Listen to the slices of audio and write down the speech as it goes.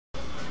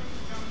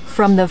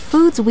From the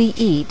foods we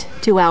eat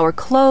to our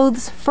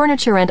clothes,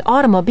 furniture, and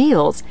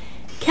automobiles,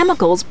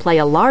 chemicals play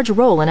a large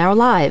role in our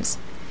lives.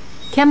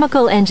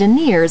 Chemical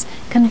engineers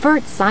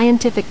convert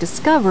scientific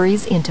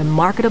discoveries into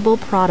marketable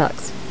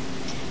products.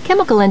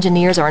 Chemical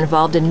engineers are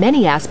involved in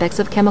many aspects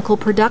of chemical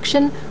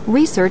production,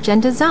 research,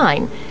 and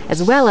design,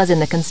 as well as in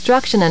the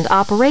construction and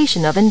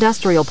operation of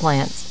industrial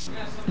plants.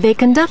 They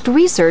conduct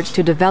research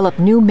to develop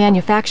new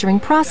manufacturing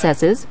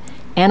processes,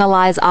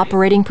 analyze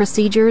operating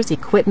procedures,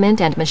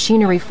 equipment, and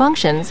machinery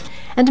functions,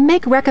 and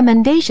make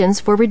recommendations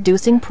for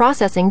reducing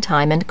processing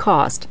time and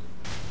cost.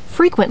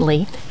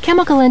 Frequently,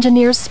 chemical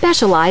engineers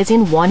specialize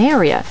in one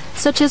area,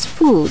 such as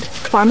food,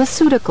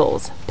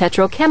 pharmaceuticals,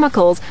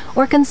 petrochemicals,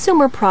 or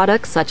consumer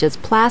products such as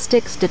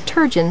plastics,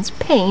 detergents,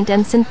 paint,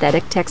 and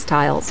synthetic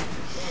textiles.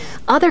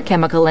 Other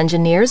chemical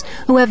engineers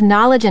who have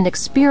knowledge and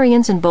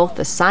experience in both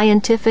the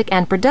scientific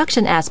and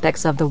production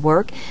aspects of the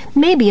work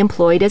may be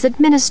employed as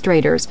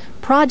administrators,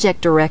 project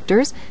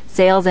directors,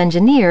 sales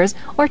engineers,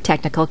 or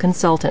technical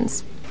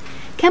consultants.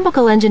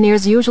 Chemical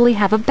engineers usually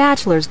have a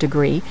bachelor's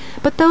degree,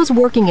 but those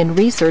working in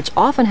research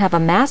often have a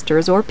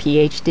master's or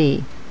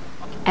PhD.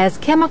 As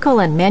chemical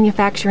and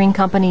manufacturing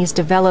companies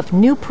develop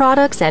new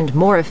products and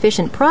more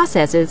efficient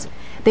processes,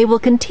 they will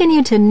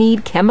continue to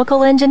need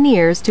chemical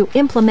engineers to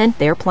implement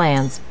their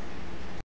plans.